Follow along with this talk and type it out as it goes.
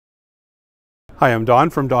Hi, I'm Don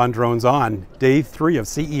from DonDronesOn. Day 3 of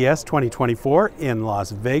CES 2024 in Las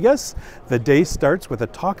Vegas. The day starts with a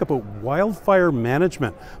talk about wildfire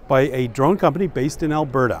management by a drone company based in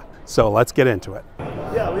Alberta. So let's get into it.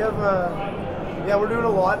 Yeah, we're doing a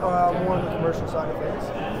lot more on the commercial side of things.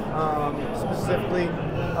 Specifically,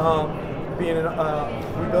 we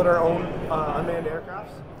build our own unmanned aircrafts.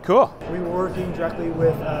 Cool. We were working directly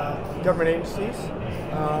with government agencies,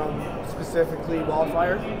 specifically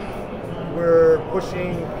Wildfire. We're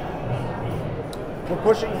pushing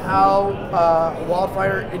how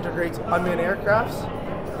Wildfire integrates unmanned aircrafts,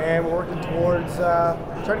 and we're working towards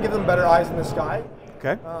trying to give them better eyes in the sky.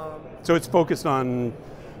 Okay. So it's focused on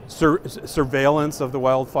surveillance of the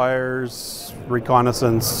wildfires,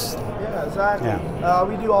 reconnaissance. Yeah, exactly. Yeah.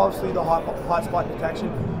 We do obviously the hotspot detection,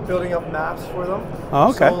 building up maps for them. Oh,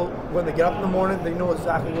 okay. So when they get up in the morning, they know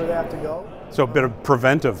exactly where they have to go. So a bit of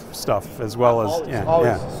preventive stuff as well as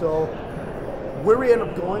always. So where we end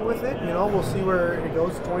up going with it, we'll see where it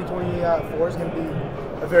goes. 2024 is going to be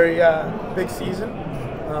a very big season.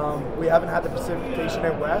 We haven't had the precipitation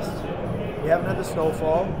out west. We haven't had the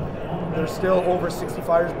snowfall. There's still over 60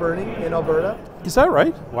 fires burning in Alberta. Is that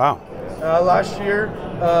right? Wow. Last year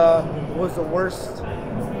was the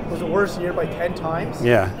worst year by 10 times for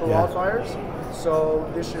wildfires.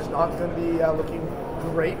 So this year's not going to be looking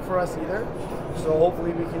great for us either. So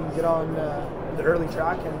hopefully we can get on the early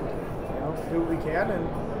track and do what we can and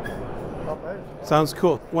help out. Sounds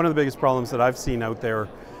cool. One of the biggest problems that I've seen out there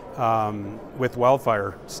with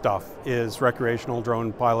wildfire stuff is recreational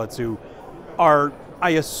drone pilots who are,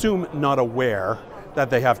 I assume, not aware that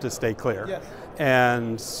they have to stay clear. Yes.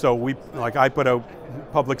 And so I put out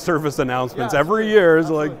public service announcements every year. It's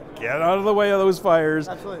like, get out of the way of those fires.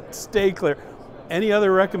 Absolutely. Stay clear. Any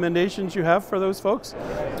other recommendations you have for those folks?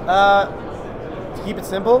 To keep it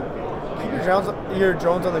simple, keep your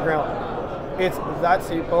drones on the ground. It's that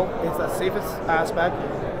simple. It's the safest aspect.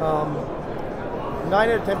 9 out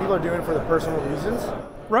of 10 people are doing it for the personal reasons.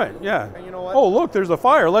 Right, yeah. And you know what? Oh, look, there's a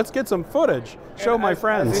fire. Let's get some footage. Show my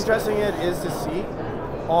friends. As interesting it is to see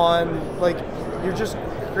you're just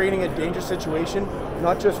creating a dangerous situation,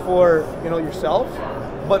 not just for yourself,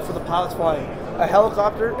 but for the pilots flying. A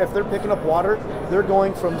helicopter, if they're picking up water, they're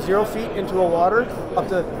going from 0 feet into a water up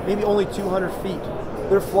to maybe only 200 feet.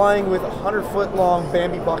 They're flying with a 100-foot long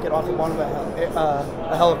Bambi bucket off the bottom of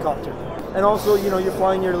a helicopter. And also, you're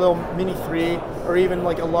flying your little Mini 3 or even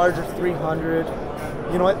like a larger 300.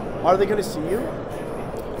 You know what? Are they going to see you?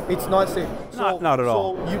 It's not safe. Not at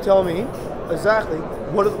all. So you tell me exactly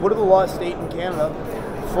what are the laws state in Canada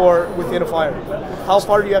for within a fire? How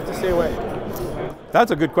far do you have to stay away?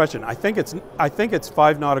 That's a good question. I think it's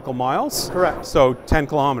 5 nautical miles. Correct. So 10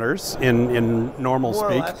 kilometers in normal more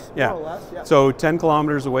speak. Or less, yeah. More or less, yeah. So 10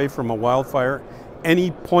 kilometers away from a wildfire,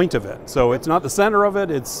 any point of it. So it's not the center of it,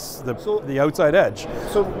 it's the outside edge.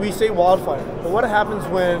 So we say wildfire, but what happens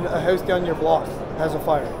when a house down your block has a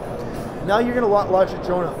fire? Now you're going to launch a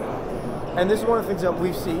drone up. And this is one of the things that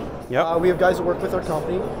we see. Yep. We have guys that work with our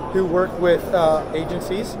company who work with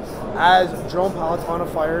agencies as drone pilots on a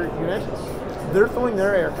fire unit. They're throwing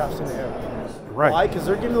their aircrafts in the air. Right. Why? Because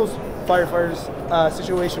they're giving those firefighters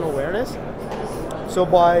situational awareness. So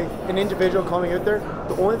by an individual coming out there,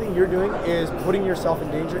 the only thing you're doing is putting yourself in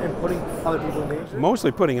danger and putting other people in danger.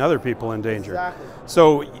 Mostly putting other people in danger. Exactly.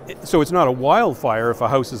 So it's not a wildfire if a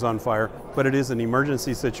house is on fire, but it is an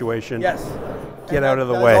emergency situation. Yes. Get out of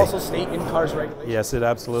the way. That's also state in cars regulations. Yes, it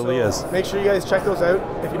absolutely is. Make sure you guys check those out.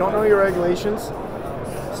 If you don't know your regulations,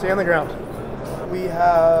 stay on the ground. We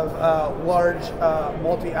have large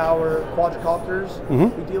multi-hour quadricopters.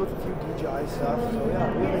 Mm-hmm. We deal with a few DJI stuff.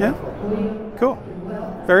 So Cool.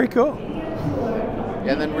 Very cool.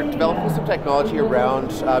 And then we're developing some technology around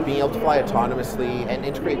being able to fly autonomously and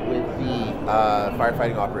integrate with the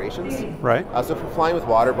firefighting operations. Right. So if we're flying with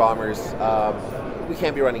water bombers, we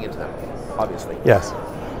can't be running into them, obviously. Yes.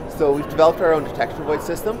 So we've developed our own detection void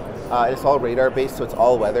system. It's all radar-based, so it's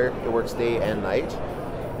all weather. It works day and night.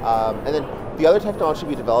 And then the other technology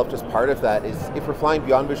we developed as part of that is if we're flying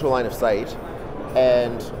beyond visual line of sight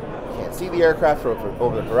and can't see the aircraft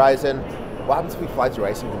over the horizon, what happens if we fly through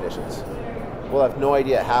icing conditions? We'll have no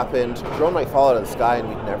idea it happened. A drone might fall out of the sky and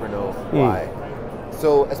we'd never know why.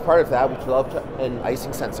 So as part of that, we developed an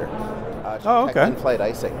icing sensor to detect in-flight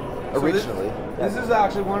icing. Originally. This is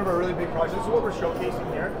actually one of our really big projects. This is what we're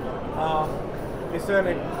showcasing here. It's going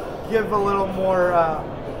to give a little more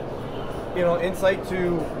insight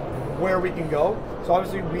to where we can go. So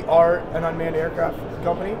obviously we are an unmanned aircraft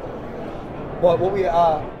company, but what we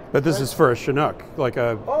But this is for a Chinook, like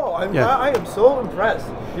a... Oh, I am so impressed.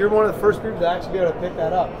 You're one of the first people to actually be able to pick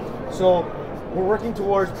that up. So we're working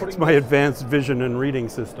towards putting... It's my advanced vision and reading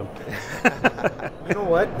system. You know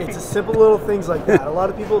what? It's a simple little things like that. A lot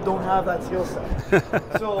of people don't have that skill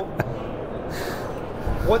set. So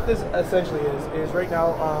what this essentially is right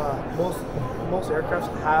now, most aircrafts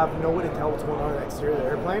have no way to tell what's going on in the exterior of the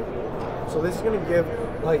airplane. So this is going to give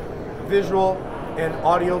like visual and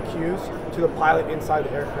audio cues to the pilot inside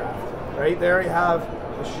the aircraft. Right? They already have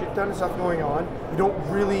a shit ton of stuff going on. You don't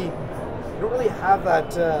really have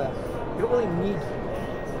that. You don't really need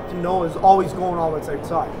to know is always going on what's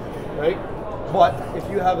outside, right? But if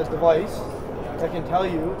you have a device that can tell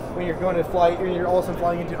you when you're going to fly, when you're all of a sudden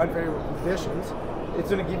flying into unfavorable conditions, it's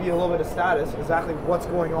going to give you a little bit of status, exactly what's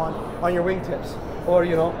going on your wingtips, or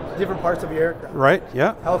different parts of your aircraft. Right.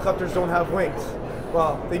 Yeah. Helicopters don't have wings.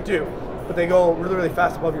 Well, they do, but they go really, really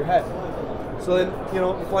fast above your head. So then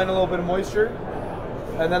you're flying a little bit of moisture,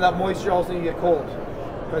 and then that moisture also you get cold,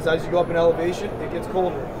 because as you go up in elevation, it gets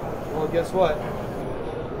colder. Well, guess what?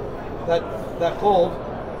 That cold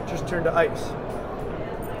just turned to ice.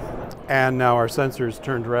 And now our sensors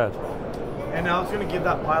turned red. And now it's going to give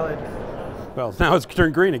that pilot... Well, now it's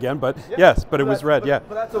turned green again, but yes, but it was red, yeah.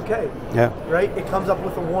 But that's okay. Yeah. Right? It comes up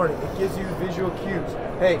with a warning. It gives you visual cues.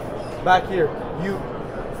 Hey, back here,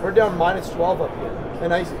 we're down -12 up here,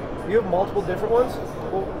 and icing. You have multiple different ones.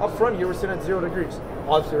 Well, up front here, we're sitting at 0 degrees.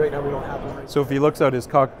 Obviously, right now we don't have one. Right? So if he looks out his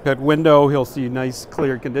cockpit window, he'll see nice,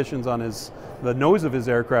 clear conditions on the nose of his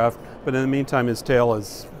aircraft, but in the meantime, his tail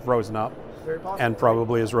is frozen up, Very possible, and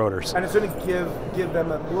probably his rotors. And it's going to give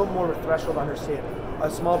them a little more of a threshold to understand. A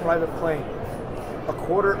small private plane, a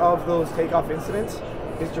quarter of those takeoff incidents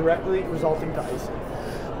is directly resulting to icing.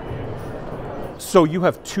 So you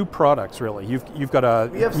have two products, really. You've got a.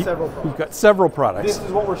 We have several products. You've got several products. This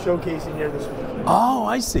is what we're showcasing here this week. Oh,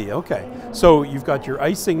 I see. Okay. So you've got your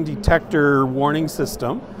icing detector warning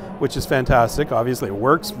system, which is fantastic. Obviously, it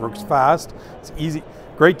works fast. It's easy.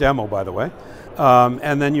 Great demo, by the way.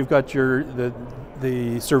 And then you've got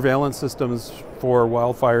the surveillance systems for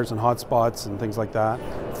wildfires and hotspots and things like that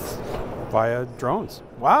via drones.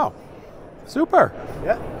 Wow. Super.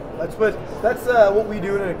 Yeah. That's what we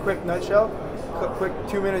do in a quick nutshell. Quick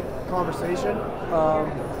 2-minute conversation.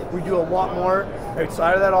 We do a lot more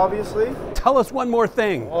outside of that, obviously. Tell us one more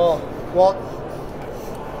thing. Oh, well,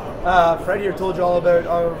 Fred here told you all about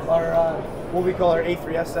our what we call our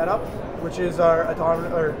A3S setup, which is our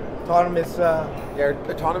autonomous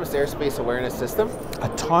airspace awareness system.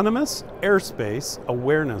 Autonomous airspace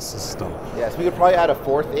awareness system. Yes, we could probably add a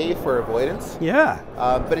fourth A for avoidance. Yeah.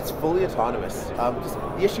 But it's fully autonomous. Because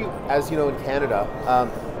the issue, as you know, in Canada,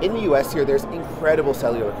 in the US here, there's incredible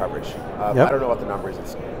cellular coverage. I don't know what the number is.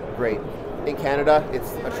 It's great. In Canada,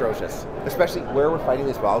 it's atrocious. Especially where we're fighting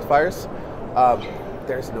these wildfires.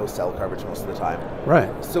 There's no cell coverage most of the time. Right.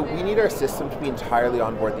 So we need our system to be entirely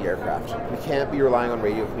on board the aircraft. We can't be relying on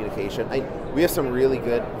radio communication. We have some really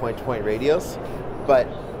good point-to-point radios, but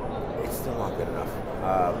it's still not good enough.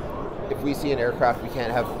 If we see an aircraft, we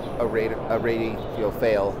can't have a radio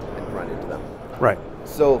fail and run into them. Right.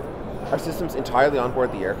 So our system's entirely on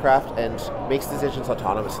board the aircraft and makes decisions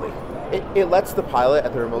autonomously. It lets the pilot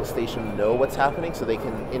at the remote station know what's happening so they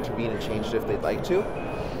can intervene and change it if they'd like to.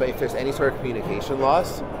 But if there's any sort of communication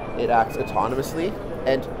loss, it acts autonomously.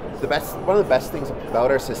 And one of the best things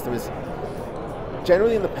about our system is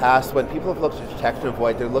generally in the past, when people have looked to detect and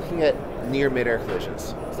avoid, they're looking at near mid-air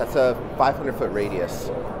collisions. So that's a 500-foot radius.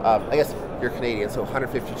 I guess you're Canadian, so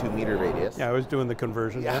 152-meter radius. Yeah, I was doing the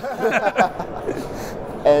conversion. Yeah.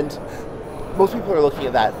 And most people are looking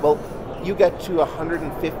at that. Well, you get to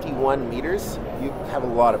 151 meters, you have a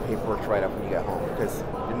lot of paperwork to write up when you get home because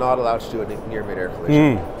you're not allowed to do a near mid-air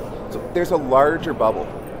collision. So there's a larger bubble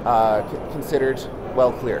considered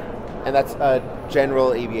well clear, and that's a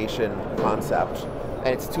general aviation concept, and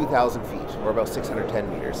it's 2,000 feet, or about 610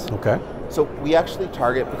 meters. Okay. So we actually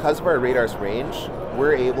target, because of our radar's range,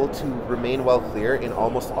 we're able to remain well clear in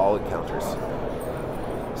almost all encounters.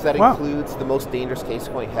 So that includes the most dangerous case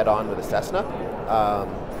going head-on with a Cessna.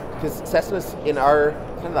 Because Cessnas, in our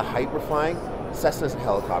kind of the height we're flying, Cessnas and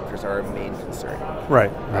helicopters are our main concern.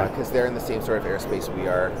 Right. Because they're in the same sort of airspace we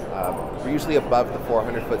are. We're usually above the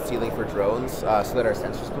 400-foot ceiling for drones so that our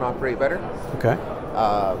sensors can operate better. Okay.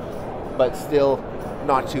 But still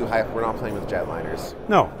not too high. We're not playing with jetliners.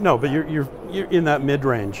 No, but you're in that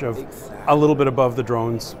mid-range of a little bit above the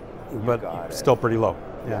drones, but still pretty low.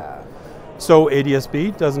 Yeah. So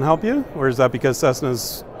ADS-B doesn't help you, or is that because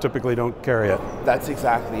Cessnas typically don't carry it? That's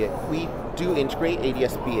exactly it. We do integrate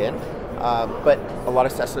ADS-B in, but a lot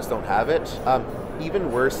of Cessnas don't have it.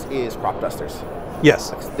 Even worse is crop dusters.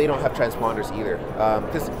 Yes. They don't have transponders either,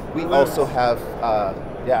 because we also have,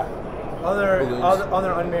 other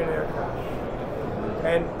unmanned aircraft.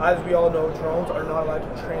 And as we all know, drones are not allowed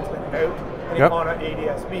to transmit out on an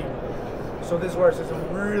ADS-B. So this is where our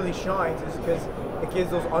system really shines, is because it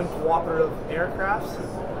gives those uncooperative aircrafts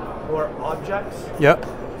or objects. Yep.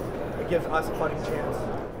 It gives us a fighting chance.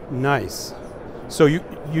 Nice. So you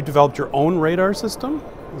developed your own radar system?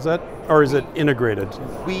 Is that, or is it integrated?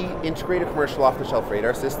 We integrate a commercial off-the-shelf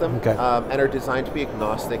radar system, Okay. And are designed to be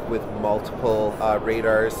agnostic with multiple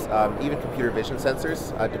radars, even computer vision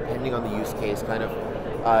sensors, depending on the use case, kind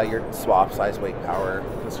of your swap, size, weight, power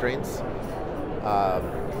constraints.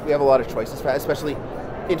 We have a lot of choices, especially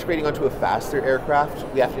integrating onto a faster aircraft.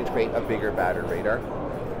 We have to integrate a bigger, badder radar.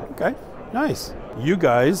 Okay, nice. You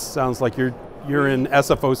guys, sounds like you're in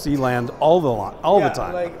SFOC land all the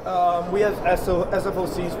time. Like we have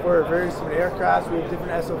SFOCs for various different aircrafts. We have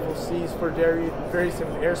different SFOCs for various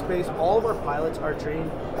different airspace. All of our pilots are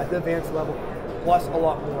trained at the advanced level, plus a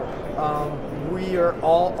lot more. We are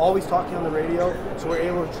always talking on the radio, so we're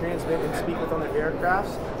able to transmit and speak with other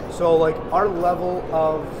aircrafts. So like our level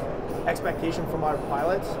of expectation from our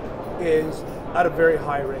pilots is at a very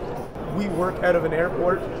high rate. We work out of an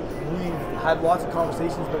airport. We've had lots of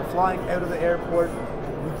conversations about flying out of the airport.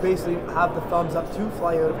 We basically have the thumbs up to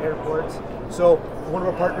fly out of airports. So one of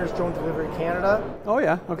our partners, Drone Delivery Canada. Oh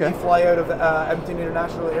yeah, okay. They fly out of the Edmonton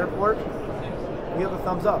International Airport. We have the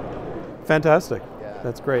thumbs up. Fantastic. Yeah.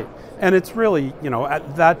 That's great. And it's really, you know,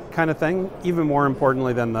 at that kind of thing, even more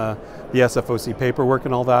importantly than the SFOC paperwork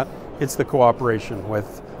and all that, it's the cooperation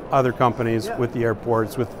with other companies, with the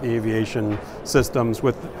airports, with the aviation systems,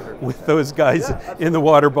 with those guys in the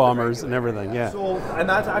water bombers and everything. Yeah. So, and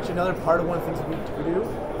that's actually another part of one of the things that we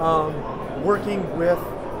do. Working with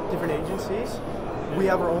different agencies, we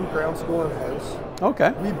have our own ground school in-house.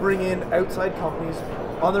 Okay. We bring in outside companies,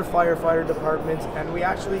 other firefighter departments, and we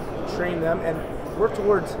actually train them and work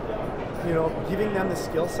towards, you know, giving them the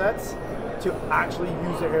skill sets to actually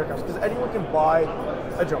use their aircraft. Because anyone can buy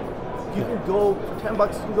a drone. You can go for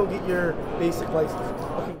 $10. You can go get your basic license.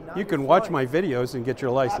 Okay, You can watch my videos and get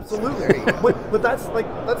your license. Absolutely, but that's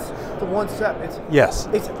the one step.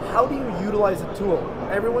 It's how do you utilize the tool?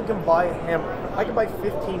 Everyone can buy a hammer. I can buy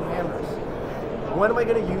 15 hammers. When am I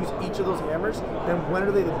going to use each of those hammers? And when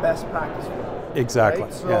are they the best practice for? Exactly.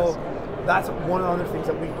 Right? So that's one of the other things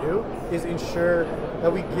that we do is ensure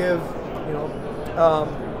that we give, you know,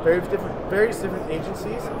 various different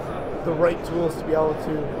agencies the right tools to be able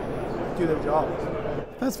to do their job.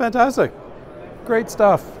 That's fantastic. Great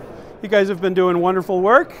stuff. You guys have been doing wonderful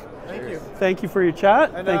work. Thank you. Thank you for your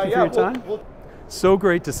chat. And, Thank you for your time. So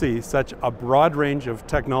great to see such a broad range of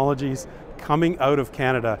technologies coming out of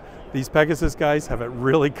Canada. These Pegasus guys have it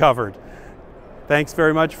really covered. Thanks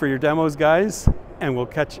very much for your demos, guys, and we'll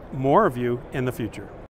catch more of you in the future.